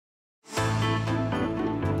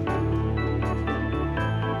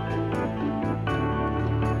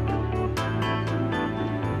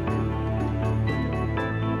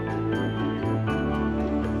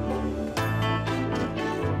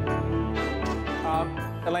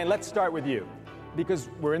Elaine, let's start with you, because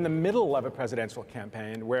we're in the middle of a presidential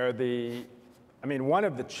campaign where one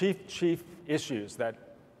of the chief issues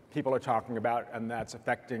that people are talking about and that's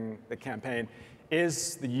affecting the campaign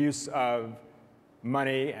is the use of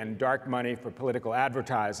money and dark money for political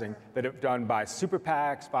advertising that are done by super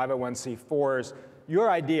PACs, 501c4s.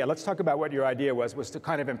 Your idea, let's talk about what your idea was to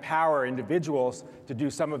kind of empower individuals to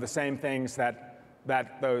do some of the same things that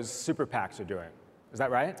those super PACs are doing. Is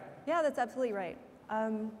that right? Yeah, that's absolutely right.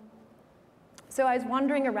 So I was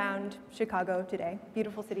wandering around Chicago today,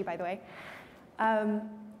 beautiful city, by the way, and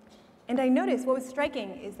I noticed what was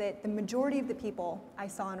striking is that the majority of the people I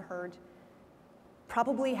saw and heard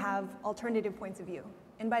probably have alternative points of view.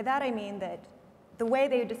 And by that I mean that the way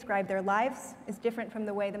they describe their lives is different from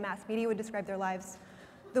the way the mass media would describe their lives.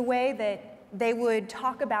 The way that they would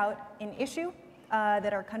talk about an issue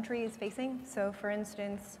that our country is facing. So for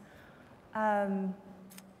instance,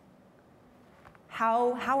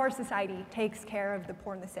 how our society takes care of the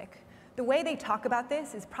poor and the sick. The way they talk about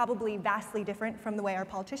this is probably vastly different from the way our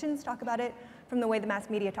politicians talk about it, from the way the mass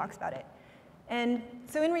media talks about it. And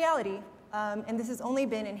so in reality, and this has only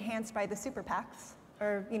been enhanced by the super PACs,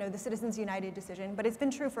 or the Citizens United decision, but it's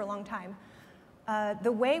been true for a long time.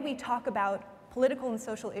 The way we talk about political and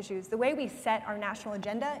social issues, the way we set our national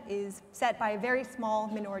agenda is set by a very small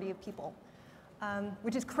minority of people,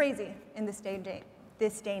 which is crazy in this day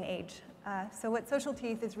and age. So what Social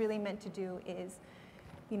Teeth is really meant to do is,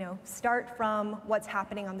 start from what's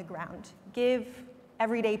happening on the ground, give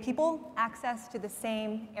everyday people access to the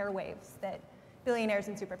same airwaves that billionaires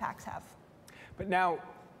and super PACs have. But now,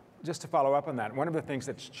 just to follow up on that, one of the things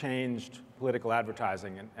that's changed political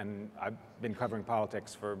advertising, and I've been covering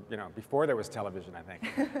politics for, before there was television, I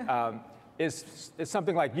think, is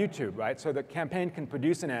something like YouTube, right? So the campaign can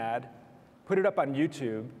produce an ad, put it up on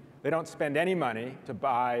YouTube. They don't spend any money to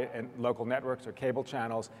buy local networks or cable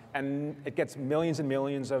channels, and it gets millions and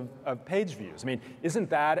millions of page views. I mean,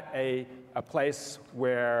 isn't that a place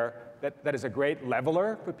where that is a great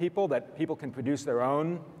leveler for people, that people can produce their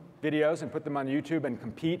own videos and put them on YouTube and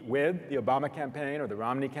compete with the Obama campaign or the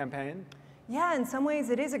Romney campaign? Yeah, in some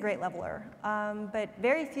ways it is a great leveler, but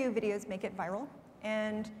very few videos make it viral,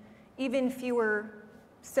 and even fewer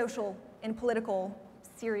social and political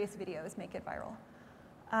serious videos make it viral.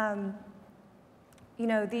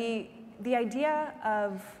 The idea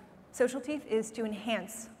of Social Teeth is to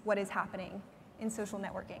enhance what is happening in social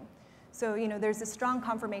networking. So, there's a strong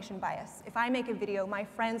confirmation bias. If I make a video, my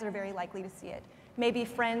friends are very likely to see it. Maybe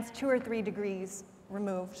friends 2 or 3 degrees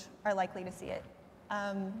removed are likely to see it.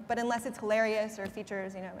 But unless it's hilarious or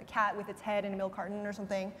features, a cat with its head in a milk carton or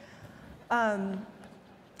something,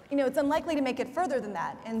 it's unlikely to make it further than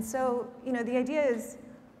that. And so, the idea is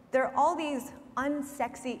there are all these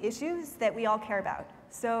unsexy issues that we all care about.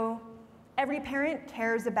 So every parent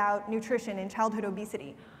cares about nutrition and childhood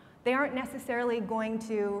obesity. They aren't necessarily going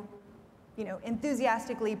to,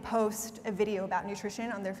 enthusiastically post a video about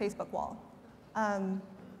nutrition on their Facebook wall.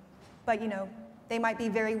 But they might be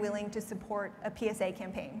very willing to support a PSA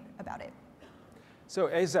campaign about it. So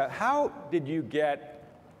Aza, how did you get,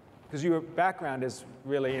 because your background is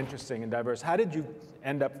really interesting and diverse, how did you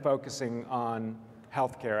end up focusing on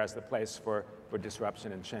healthcare as the place for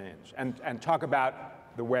disruption and change? And talk about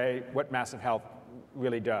what massive health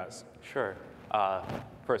really does. Sure.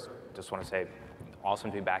 First, just want to say,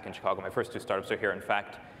 awesome to be back in Chicago. My first 2 startups are here. In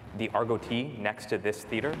fact, the Argo Tea next to this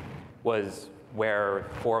theater was where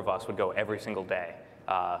 4 of us would go every single day.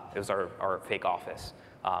 It was our fake office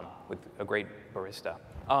with a great barista.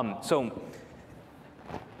 So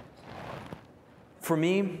for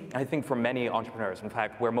me, I think for many entrepreneurs, in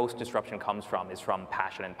fact, where most disruption comes from is from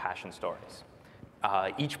passion and passion stories.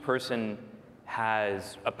 Each person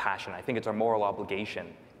has a passion. I think it's our moral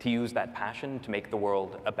obligation to use that passion to make the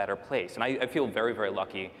world a better place. And I feel very, very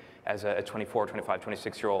lucky as a 24, 25,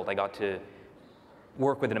 26-year-old. I got to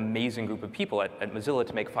work with an amazing group of people at Mozilla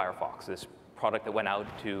to make Firefox, this product that went out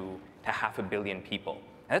to 500 million people.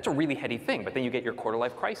 And that's a really heady thing, but then you get your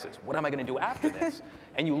quarter-life crisis. What am I going to do after this?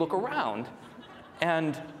 And you look around,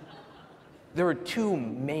 and there are 2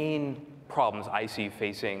 main problems I see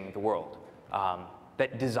facing the world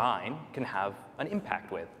that design can have an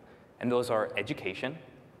impact with. And those are education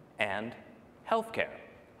and healthcare.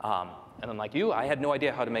 And unlike you, I had no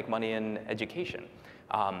idea how to make money in education.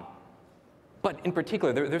 But in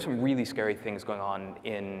particular, there's some really scary things going on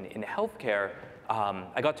in healthcare.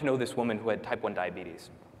 I got to know this woman who had type 1 diabetes.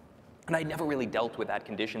 And I'd never really dealt with that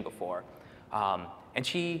condition before. And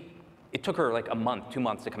it took her like a month, 2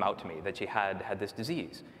 months to come out to me that she had this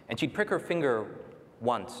disease. And she'd prick her finger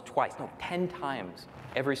once, twice, no, 10 times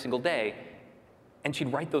every single day. And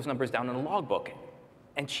she'd write those numbers down in a logbook.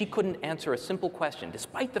 And she couldn't answer a simple question.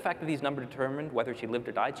 Despite the fact that these numbers determined whether she lived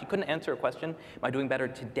or died, she couldn't answer a question, am I doing better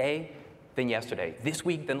today than yesterday, this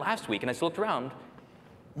week than last week? And I looked around,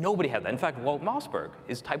 nobody had that. In fact, Walt Mossberg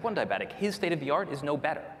is type 1 diabetic. His state of the art is no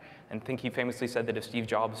better. And I think he famously said that if Steve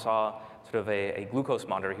Jobs saw sort of a glucose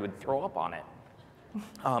monitor, he would throw up on it.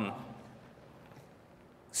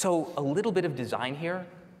 So a little bit of design here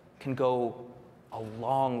can go a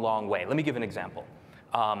long, long way. Let me give an example.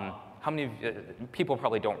 How many of people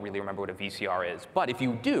probably don't really remember what a VCR is, but if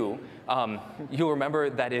you do, you'll remember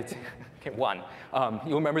that it's, okay,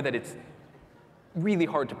 you'll remember that it's really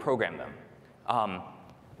hard to program them.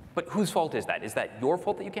 But whose fault is that? Is that your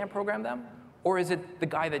fault that you can't program them? Or is it the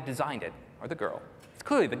guy that designed it, or the girl? It's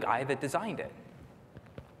clearly the guy that designed it.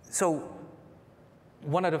 So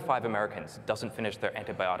 1 out of 5 Americans doesn't finish their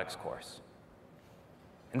antibiotics course.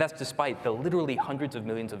 And that's despite the literally hundreds of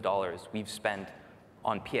millions of dollars we've spent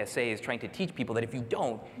on PSAs trying to teach people that if you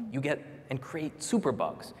don't, you get and create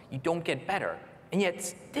superbugs. You don't get better. And yet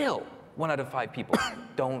still, 1 out of 5 people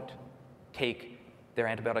don't take their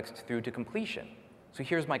antibiotics through to completion. So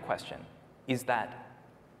here's my question. Is that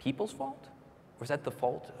people's fault? Or is that the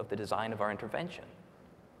fault of the design of our intervention?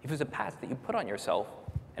 If it was a patch that you put on yourself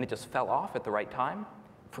and it just fell off at the right time,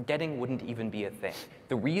 forgetting wouldn't even be a thing.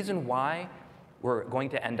 The reason why we're going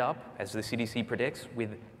to end up, as the CDC predicts,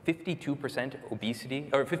 with 52% obesity,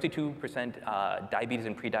 or 52% diabetes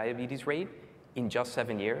and prediabetes rate in just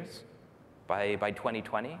 7 years by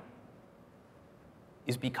 2020,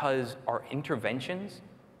 is because our interventions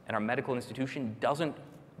and our medical institution doesn't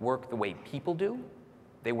work the way people do.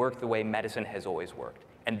 They work the way medicine has always worked.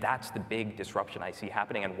 And that's the big disruption I see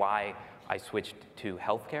happening and why I switched to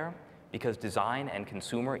healthcare, because design and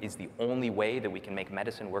consumer is the only way that we can make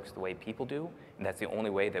medicine work the way people do, and that's the only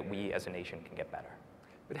way that we as a nation can get better.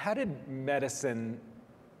 But how did medicine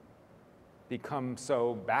become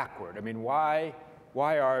so backward? I mean, why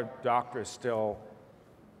are doctors still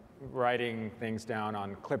writing things down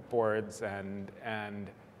on clipboards, and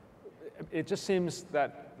it just seems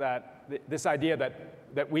that this idea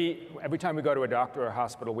that we, every time we go to a doctor or a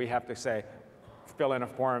hospital, we have to fill in a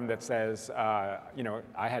form that says, you know,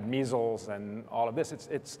 I had measles and all of this.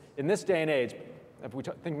 It's in this day and age, if we're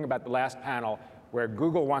thinking about the last panel, where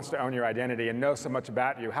Google wants to own your identity and know so much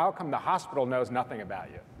about you, how come the hospital knows nothing about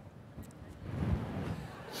you?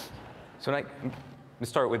 So I'm going to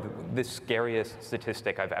start with the scariest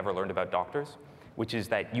statistic I've ever learned about doctors, which is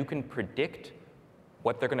that you can predict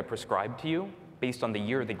what they're going to prescribe to you based on the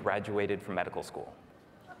year they graduated from medical school.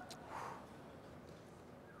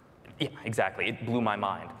 Yeah, exactly. It blew my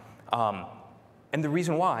mind. And the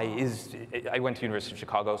reason why is I went to University of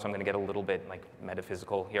Chicago, so I'm going to get a little bit like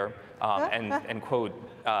metaphysical here and quote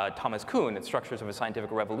Thomas Kuhn in Structures of a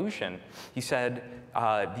Scientific Revolution. He said,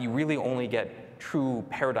 you really only get true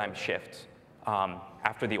paradigm shifts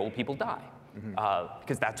after the old people die.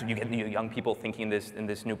 Because that's when you get young people thinking in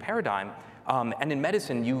this new paradigm. And in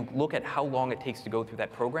medicine, you look at how long it takes to go through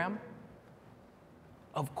that program.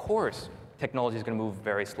 Of course, technology is going to move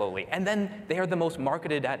very slowly. And then they are the most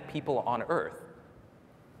marketed at people on Earth.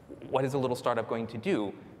 What is a little startup going to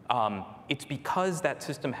do? It's because that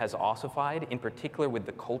system has ossified, in particular with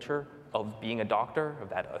the culture of being a doctor, of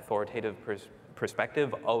that authoritative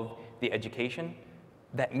perspective of the education,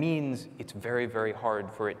 that means it's very, very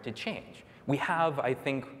hard for it to change. We have, I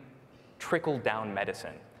think, trickle-down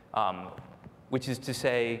medicine, which is to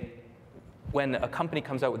say, when a company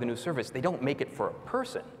comes out with a new service, they don't make it for a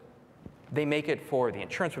person. They make it for the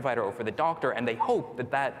insurance provider or for the doctor, and they hope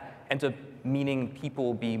that that ends up meaning people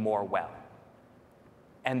will be more well.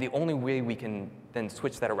 And the only way we can then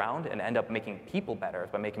switch that around and end up making people better is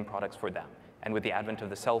by making products for them. And with the advent of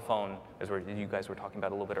the cell phone, as you guys were talking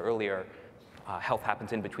about a little bit earlier, health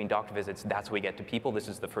happens in between doctor visits. That's how we get to people. This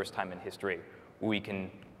is the first time in history where we can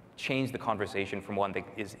change the conversation from one that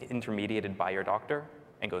is intermediated by your doctor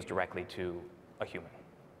and goes directly to a human.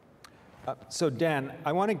 So Dan,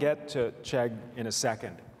 I want to get to Chegg in a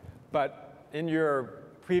second, but in your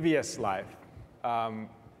previous life,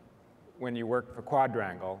 when you worked for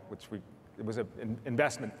Quadrangle, it was an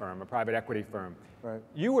investment firm, a private equity firm, right,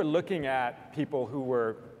 you were looking at people who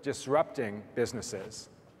were disrupting businesses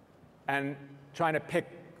and trying to pick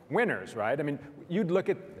winners, right? I mean, you'd look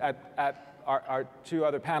at our two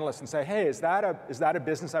other panelists and say, hey, is that a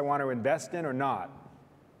business I want to invest in or not?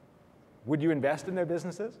 Would you invest in their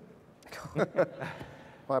businesses? Well,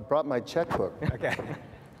 I brought my checkbook. Okay,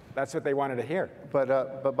 that's what they wanted to hear.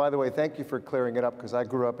 But by the way, thank you for clearing it up, because I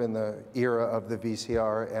grew up in the era of the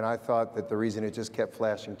VCR, and I thought that the reason it just kept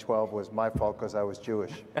flashing 12 was my fault because I was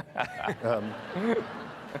Jewish.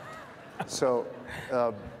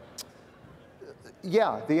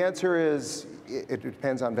 Yeah, the answer is it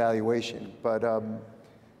depends on valuation. But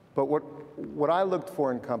what I looked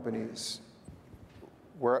for in companies,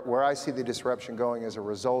 where I see the disruption going as a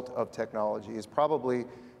result of technology is probably,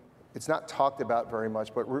 it's not talked about very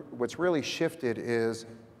much, but what's really shifted is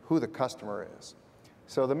who the customer is.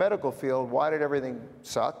 So the medical field, why did everything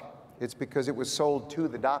suck? It's because it was sold to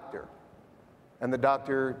the doctor, and the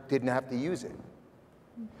doctor didn't have to use it.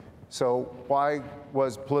 So why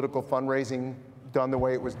was political fundraising done the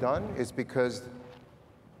way it was done? It's because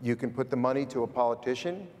you can put the money to a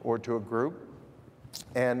politician or to a group,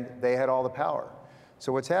 and they had all the power.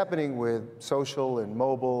 So what's happening with social and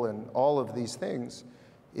mobile and all of these things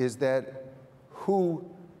is that who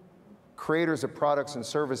creators of products and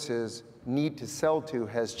services need to sell to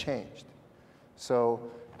has changed. So,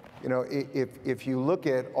 you know, if you look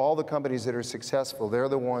at all the companies that are successful, they're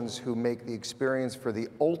the ones who make the experience for the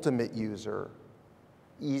ultimate user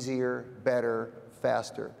easier, better,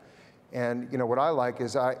 faster. And, you know, what I like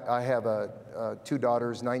is I have two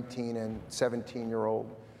daughters, 19 and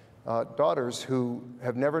 17-year-old daughters who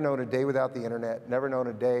have never known a day without the internet, never known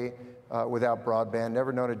a day without broadband,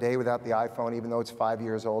 never known a day without the iPhone, even though it's 5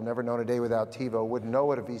 years old, never known a day without TiVo, wouldn't know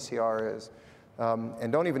what a VCR is,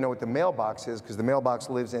 and don't even know what the mailbox is because the mailbox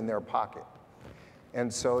lives in their pocket.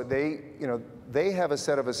 And so they, you know, they have a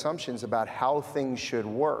set of assumptions about how things should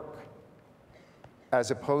work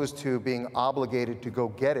as opposed to being obligated to go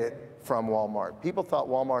get it from Walmart. People thought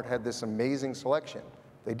Walmart had this amazing selection.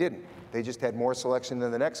 They didn't. They just had more selection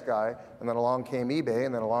than the next guy, and then along came eBay,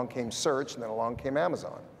 and then along came search, and then along came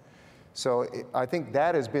Amazon. So I think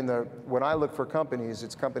that has been when I look for companies,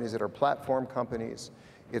 it's companies that are platform companies.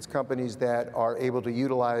 It's companies that are able to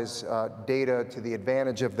utilize data to the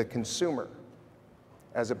advantage of the consumer,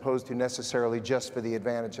 as opposed to necessarily just for the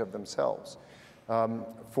advantage of themselves.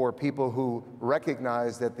 For people who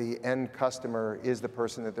recognize that the end customer is the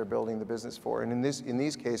person that they're building the business for. And in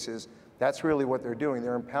these cases, that's really what they're doing.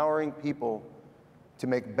 They're empowering people to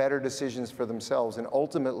make better decisions for themselves. And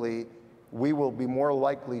ultimately, we will be more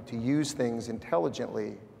likely to use things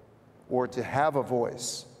intelligently or to have a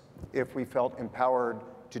voice if we felt empowered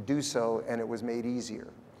to do so and it was made easier.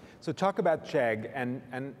 So talk about Chegg,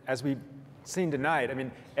 and as we've seen tonight, I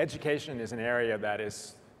mean, education is an area that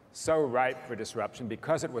is so ripe for disruption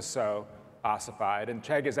because it was so ossified, and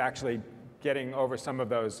Chegg is actually getting over some of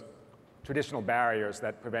those traditional barriers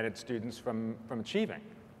that prevented students from achieving.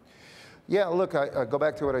 Yeah, look, I go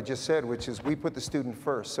back to what I just said, which is we put the student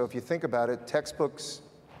first. So if you think about it, textbooks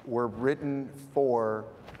were written for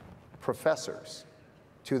professors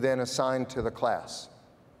to then assign to the class.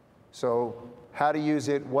 So how to use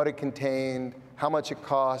it, what it contained, how much it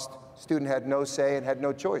cost, student had no say and had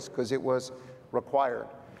no choice because it was required.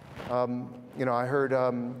 You know, I heard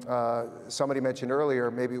somebody mentioned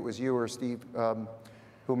earlier, maybe it was you or Steve,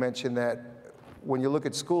 who mentioned that when you look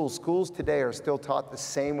at schools, schools today are still taught the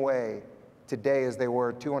same way today as they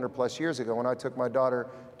were 200 plus years ago. When I took my daughter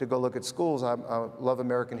to go look at schools, I love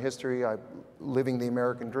American history, I'm living the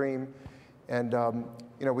American dream. And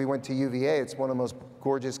you know, we went to UVA, it's one of the most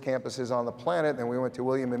gorgeous campuses on the planet, and we went to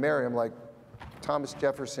William and Mary. I'm like, Thomas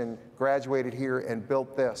Jefferson graduated here and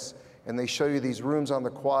built this. And they show you these rooms on the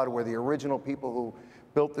quad where the original people who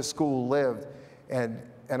built the school lived. And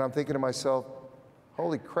I'm thinking to myself,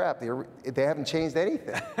 holy crap, they haven't changed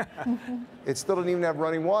anything. It still doesn't even have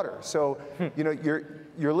running water. So, you know,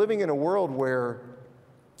 you're living in a world where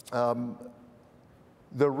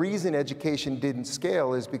the reason education didn't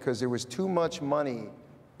scale is because there was too much money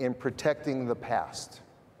in protecting the past.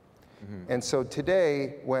 Mm-hmm. And so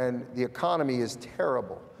today, when the economy is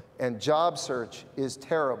terrible and job search is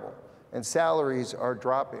terrible and salaries are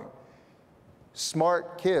dropping,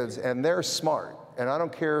 smart kids, and they're smart, and I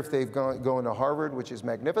don't care if they've gone to Harvard, which is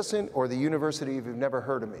magnificent, or the university if you've never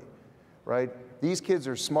heard of me, right? These kids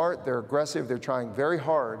are smart, they're aggressive, they're trying very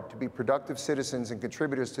hard to be productive citizens and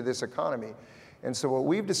contributors to this economy. And so what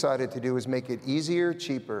we've decided to do is make it easier,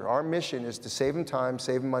 cheaper. Our mission is to save them time,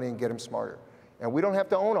 save them money, and get them smarter. And we don't have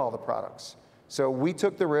to own all the products. So we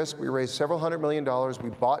took the risk, we raised several $100 million, we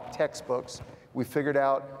bought textbooks, we figured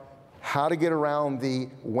out how to get around the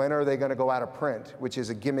when are they gonna go out of print, which is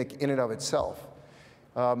a gimmick in and of itself.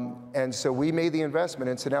 And so we made the investment,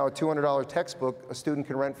 and so now a $200 textbook a student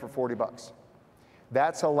can rent for 40 bucks.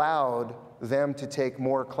 That's allowed them to take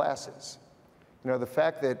more classes. You know, the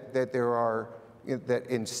fact that there are, that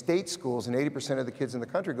in state schools, and 80% of the kids in the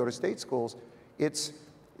country go to state schools, it's,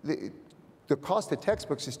 the cost of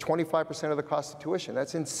textbooks is 25% of the cost of tuition.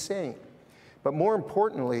 That's insane. But more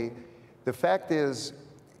importantly, the fact is,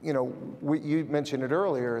 you know, you mentioned it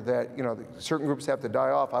earlier that, you know, certain groups have to die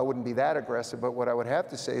off. I wouldn't be that aggressive, but what I would have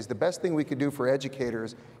to say is the best thing we could do for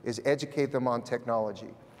educators is educate them on technology.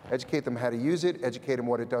 Educate them how to use it, educate them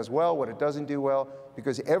what it does well, what it doesn't do well,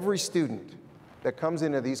 because every student that comes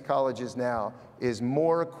into these colleges now is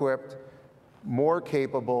more equipped, more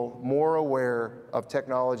capable, more aware of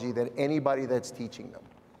technology than anybody that's teaching them.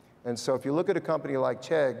 And so if you look at a company like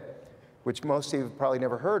Chegg, which most of you have probably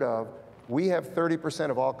never heard of, we have 30%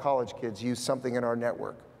 of all college kids use something in our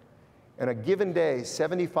network. In a given day,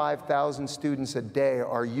 75,000 students a day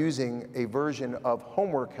are using a version of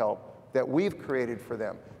homework help that we've created for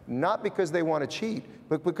them. Not because they want to cheat,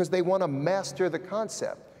 but because they want to master the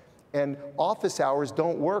concept. And office hours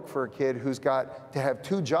don't work for a kid who's got to have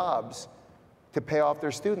 2 jobs to pay off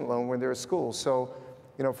their student loan when they're at school. So,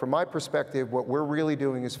 you know, from my perspective, what we're really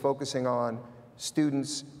doing is focusing on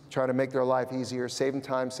students trying to make their life easier, saving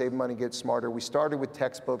time, saving money, get smarter. We started with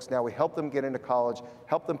textbooks. Now we help them get into college,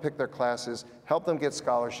 help them pick their classes, help them get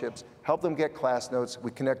scholarships, help them get class notes.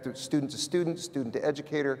 We connect student to student, student to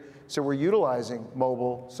educator. So we're utilizing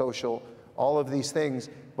mobile, social, all of these things,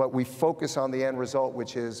 but we focus on the end result,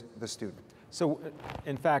 which is the student. So,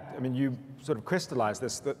 in fact, I mean, you sort of crystallized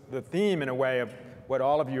this. The theme, in a way, of what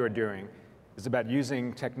all of you are doing is about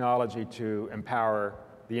using technology to empower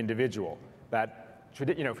the individual. That,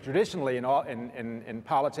 you know, traditionally in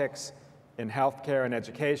politics, in healthcare and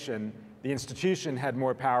education, the institution had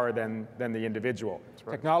more power than the individual.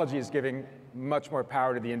 Right. Technology is giving much more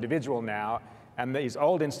power to the individual now, and these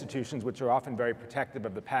old institutions, which are often very protective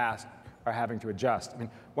of the past, are having to adjust. I mean,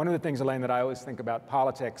 one of the things, Elaine, that I always think about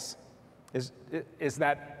politics is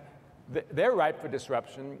that they're ripe for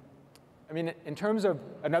disruption. I mean, in terms of,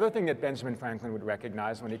 another thing that Benjamin Franklin would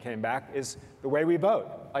recognize when he came back is the way we vote.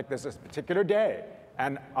 Like, there's this particular day,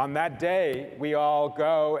 and on that day, we all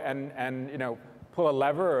go and you know, pull a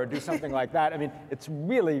lever or do something like that. I mean, it's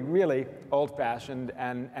really, really old-fashioned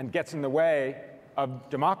and gets in the way of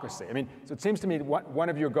democracy. I mean, so it seems to me one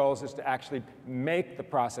of your goals is to actually make the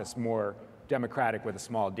process more democratic with a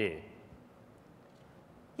small d.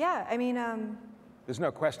 Yeah, I mean... There's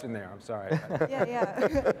no question there, I'm sorry.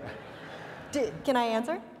 Yeah. Can I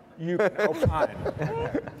answer? You can opine.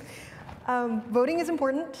 Voting is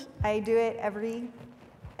important. I do it every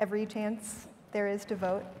chance there is to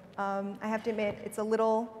vote. I have to admit, it's a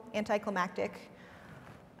little anticlimactic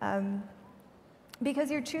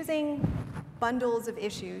because you're choosing bundles of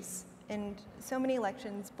issues, and so many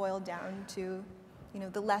elections boil down to, you know,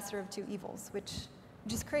 the lesser of 2 evils, which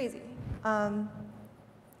is crazy.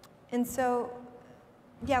 And so,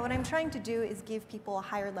 yeah, what I'm trying to do is give people a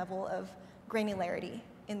higher level of granularity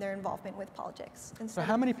in their involvement with politics. So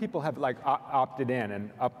how many people have like opted in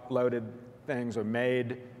and uploaded things or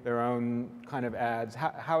made their own kind of ads?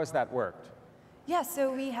 How has that worked? Yeah,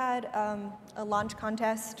 so we had a launch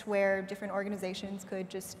contest where different organizations could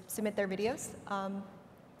just submit their videos.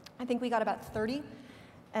 I think we got about 30,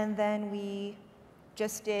 and then we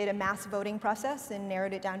just did a mass voting process and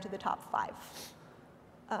narrowed it down to the top 5.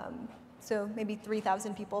 So maybe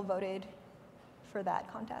 3,000 people voted for that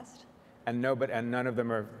contest. And none of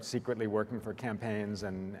them are secretly working for campaigns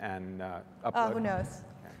and uploading? Oh, who knows?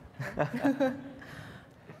 Yeah.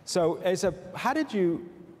 So, Aza, how did you,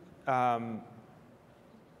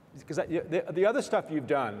 because the other stuff you've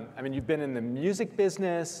done, I mean, you've been in the music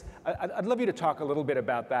business. I'd love you to talk a little bit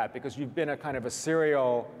about that, because you've been a kind of a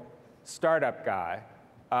serial startup guy.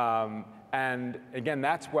 And again,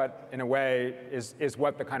 that's what, in a way, is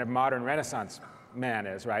what the kind of modern Renaissance man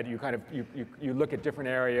is, right? You kind of, you look at different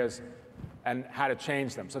areas and how to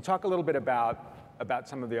change them. So talk a little bit about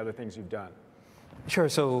some of the other things you've done. Sure.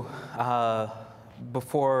 So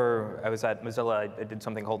before I was at Mozilla, I did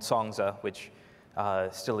something called Songza, which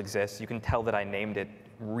still exists. You can tell that I named it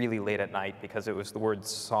really late at night because it was the word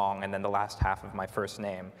song and then the last half of my first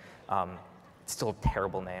name. It's still a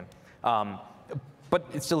terrible name. But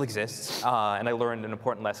it still exists, and I learned an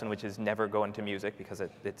important lesson, which is never go into music because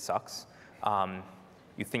it sucks.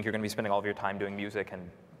 You think you're going to be spending all of your time doing music, and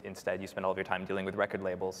instead you spend all of your time dealing with record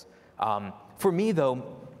labels. For me,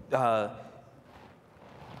 though,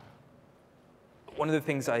 one of the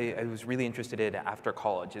things I was really interested in after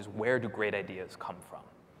college is, where do great ideas come from?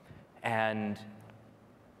 And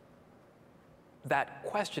that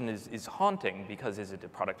question is haunting, because is it a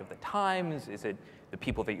product of the times? Is it the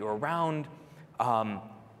people that you're around?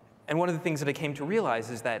 And one of the things that I came to realize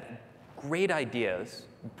is that great ideas,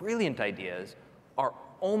 brilliant ideas, are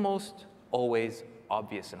almost always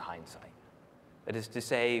obvious in hindsight. That is to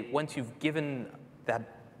say, once you've given that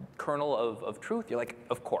kernel of truth, you're like,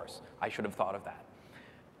 of course, I should have thought of that.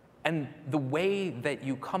 And the way that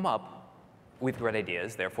you come up with great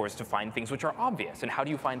ideas, therefore, is to find things which are obvious. And how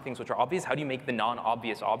do you find things which are obvious? How do you make the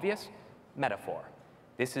non-obvious obvious? Metaphor.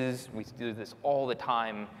 We do this all the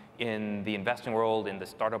time in the investing world, in the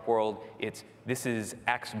startup world. This is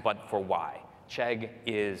X, but for Y. Chegg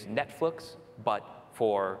is Netflix, but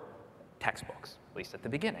for textbooks, at least at the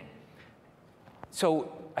beginning.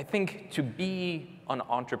 So I think to be an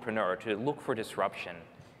entrepreneur, to look for disruption,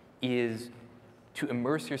 is to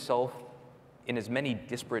immerse yourself in as many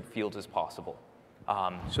disparate fields as possible,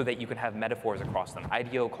 so that you can have metaphors across them.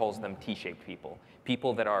 IDEO calls them T-shaped people,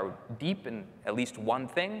 people that are deep in at least one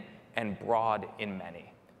thing and broad in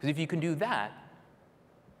many. Because if you can do that,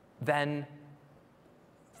 then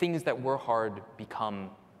things that were hard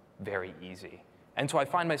become very easy. And so I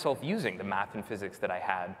find myself using the math and physics that I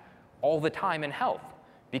had all the time in health,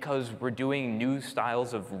 because we're doing new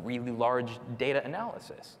styles of really large data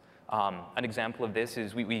analysis. An example of this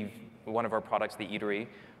is one of our products, the Eatery,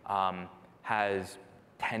 has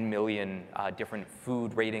 10 million different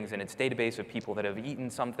food ratings in its database of people that have eaten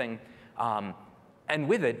something. And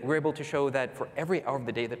with it, we're able to show that for every hour of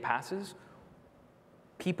the day that passes,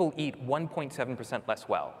 people eat 1.7% less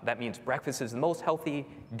well. That means breakfast is the most healthy,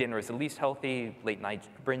 dinner is the least healthy, late night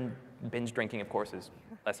binge drinking, of course, is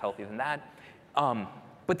less healthy than that.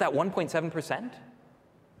 But that 1.7%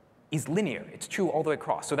 is linear. It's true all the way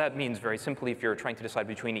across. So that means, very simply, if you're trying to decide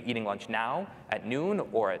between eating lunch now, at noon,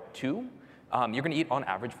 or at 2, you're going to eat, on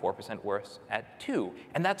average, 4% worse at 2.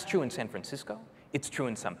 And that's true in San Francisco. It's true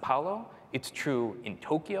in Sao Paulo. It's true in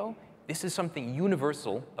Tokyo. This is something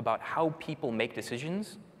universal about how people make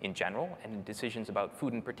decisions in general and decisions about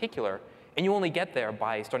food in particular. And you only get there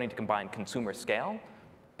by starting to combine consumer scale,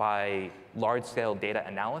 by large-scale data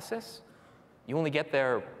analysis. You only get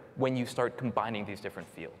there when you start combining these different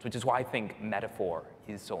fields, which is why I think metaphor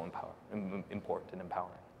is so important and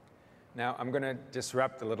empowering. Now, I'm going to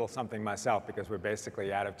disrupt a little something myself because we're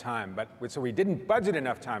basically out of time. So we didn't budget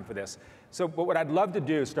enough time for this. So what I'd love to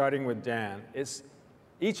do, starting with Dan, is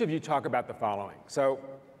each of you talk about the following. So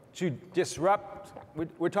to disrupt, we're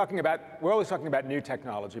always talking about new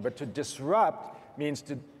technology, but to disrupt means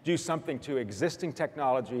to do something to existing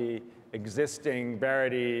technology, existing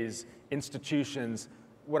verities, institutions.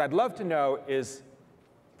 What I'd love to know is,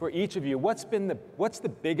 for each of you, what's the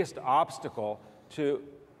biggest obstacle to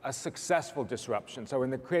a successful disruption? So in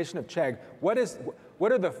the creation of Chegg, what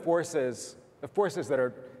are the forces that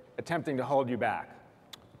are attempting to hold you back?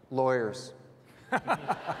 Lawyers.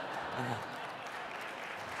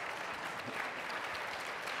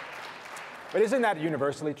 But isn't that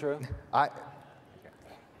universally true?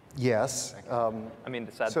 Yes. I mean,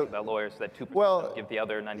 the sad thing about lawyers is that 2% well, give the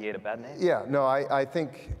other 98 a bad name. Yeah, no, I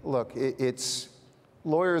think, look,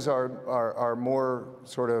 lawyers are more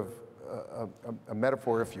sort of a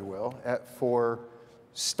metaphor, if you will, for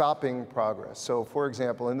stopping progress. So, for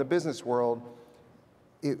example, in the business world,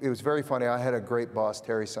 it was very funny. I had a great boss,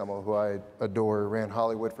 Terry Summel, who I adore, ran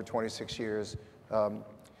Hollywood for 26 years.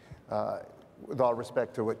 With all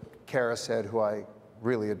respect to what Kara said, who I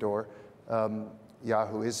really adore,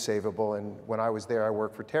 Yahoo is savable. And when I was there, I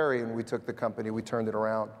worked for Terry, and we took the company, we turned it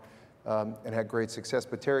around, and had great success.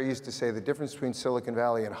 But Terry used to say the difference between Silicon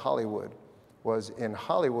Valley and Hollywood was, in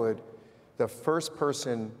Hollywood, the first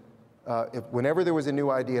person, whenever there was a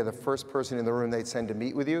new idea, the first person in the room they'd send to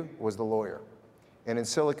meet with you was the lawyer. And in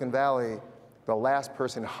Silicon Valley, the last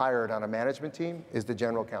person hired on a management team is the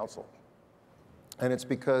general counsel. And it's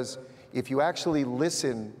because if you actually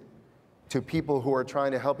listen to people who are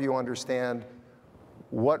trying to help you understand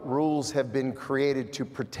what rules have been created to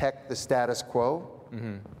protect the status quo,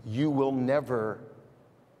 you will never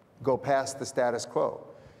go past the status quo.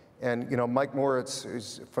 And Mike Moritz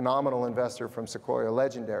is a phenomenal investor from Sequoia,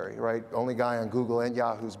 legendary, right? Only guy on Google and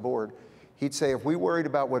Yahoo's board. He'd say, if we worried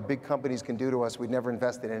about what big companies can do to us, we'd never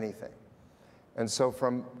invest in anything. And so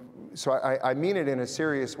I mean it in a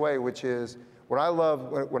serious way, which is, what I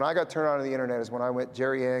love, when I got turned on to the internet is when I went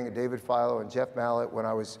Jerry Yang and David Filo and Jeff Mallett when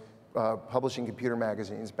I was publishing computer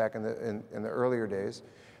magazines back in the earlier days.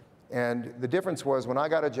 And the difference was, when I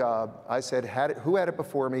got a job, I said, who had it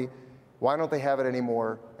before me? Why don't they have it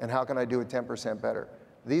anymore? And how can I do it 10% better?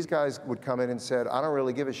 These guys would come in and said, I don't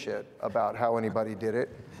really give a shit about how anybody did it.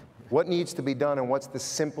 What needs to be done, and what's the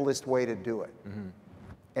simplest way to do it?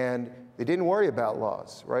 And they didn't worry about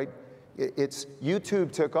laws, right?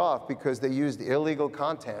 YouTube took off because they used illegal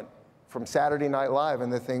content from Saturday Night Live,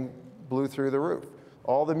 and the thing blew through the roof.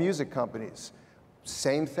 All the music companies,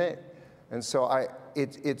 same thing. And so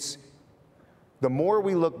it's the more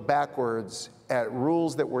we look backwards at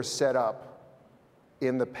rules that were set up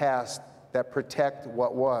in the past that protect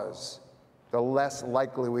what was, the less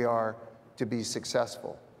likely we are to be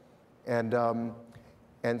successful. And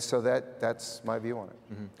so that's my view on it.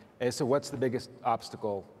 Mm-hmm. So what's the biggest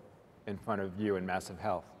obstacle in front of you in massive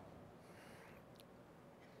health?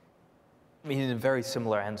 I mean, in a very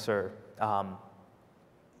similar answer, a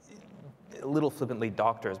little flippantly,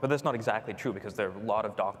 doctors, but that's not exactly true because there are a lot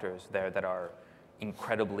of doctors there that are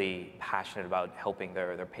incredibly passionate about helping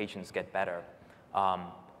their patients get better.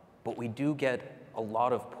 But we do get a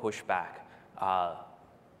lot of pushback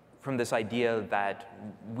from this idea that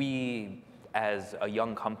we, as a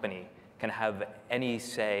young company, can have any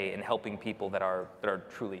say in helping people that are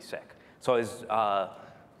truly sick. So I was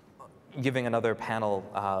giving another panel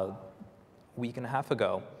a week and a half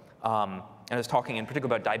ago, and I was talking in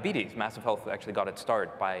particular about diabetes. Massive Health actually got its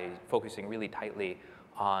start by focusing really tightly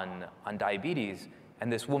on diabetes,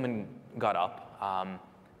 and this woman got up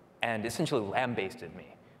and essentially lambasted me,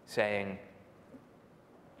 saying,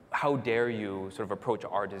 how dare you sort of approach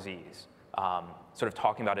our disease, sort of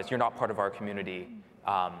talking about it as you're not part of our community,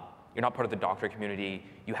 you're not part of the doctor community,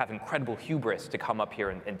 you have incredible hubris to come up here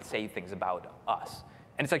and say things about us.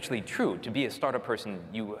 And it's actually true. To be a startup person,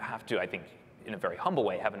 you have to, I think, in a very humble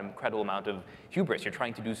way, have an incredible amount of hubris. You're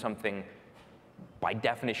trying to do something, by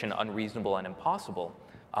definition, unreasonable and impossible.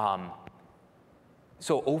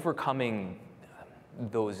 So overcoming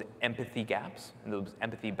those empathy gaps, and those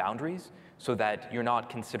empathy boundaries, so that you're not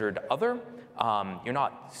considered other, you're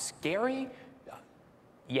not scary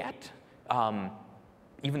yet,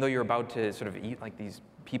 even though you're about to sort of eat like these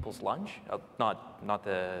people's lunch, not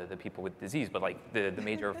the people with disease, but like the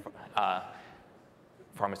major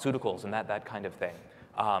pharmaceuticals and that kind of thing.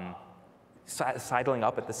 Sidling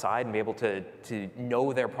up at the side and be able to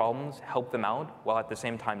know their problems, help them out, while at the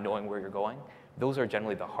same time knowing where you're going, those are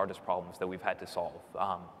generally the hardest problems that we've had to solve,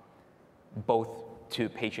 both to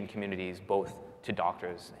patient communities, both to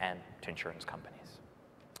doctors and to insurance companies.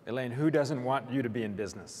 Elaine, who doesn't want you to be in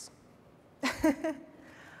business?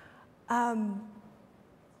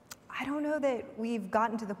 I don't know that we've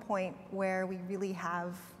gotten to the point where we really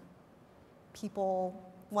have people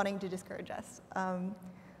wanting to discourage us.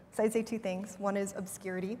 So I'd say two things. One is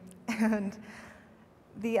obscurity, and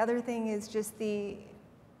the other thing is just the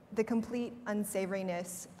complete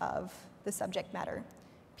unsavoriness of the subject matter.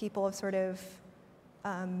 People have sort of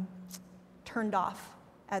turned off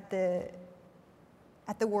at the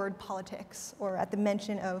word politics or at the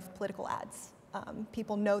mention of political ads.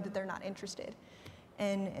 People know that they're not interested.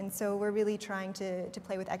 And so we're really trying to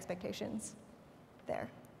play with expectations there.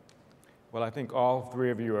 Well, I think all three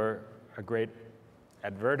of you are a great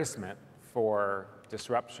advertisement for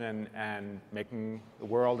disruption and making the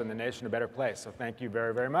world and the nation a better place. So thank you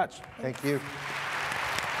very, very much. Thank you.